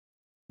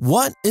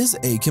What is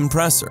a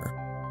compressor?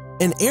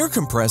 An air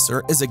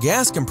compressor is a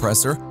gas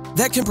compressor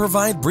that can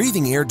provide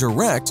breathing air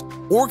direct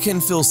or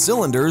can fill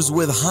cylinders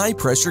with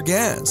high-pressure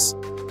gas.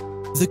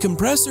 The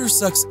compressor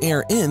sucks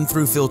air in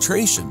through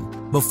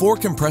filtration before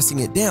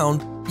compressing it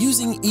down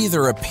using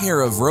either a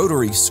pair of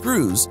rotary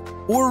screws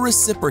or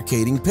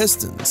reciprocating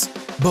pistons,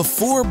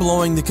 before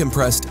blowing the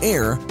compressed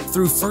air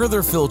through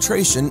further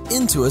filtration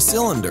into a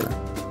cylinder.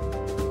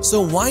 So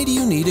why do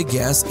you need a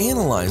gas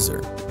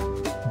analyzer?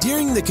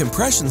 During the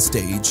compression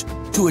stage,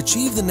 to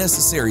achieve the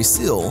necessary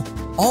seal,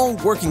 all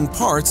working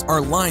parts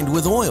are lined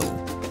with oil.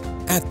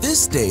 At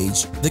this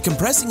stage, the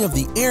compressing of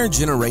the air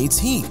generates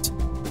heat.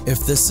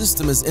 If the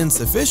system is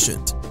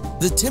insufficient,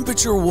 the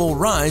temperature will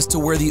rise to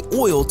where the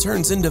oil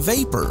turns into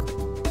vapor.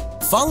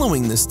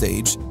 Following this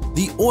stage,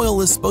 the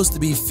oil is supposed to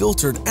be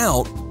filtered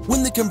out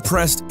when the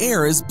compressed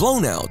air is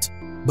blown out,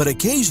 but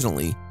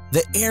occasionally,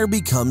 the air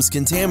becomes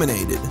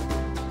contaminated.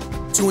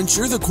 To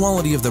ensure the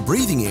quality of the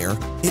breathing air,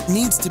 it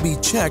needs to be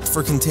checked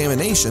for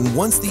contamination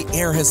once the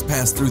air has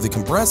passed through the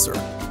compressor.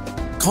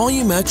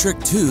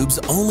 Colorimetric tubes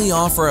only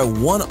offer a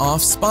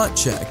one-off spot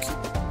check,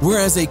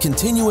 whereas a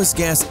continuous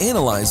gas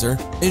analyzer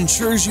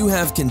ensures you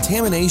have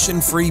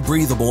contamination-free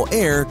breathable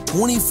air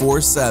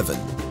 24/7.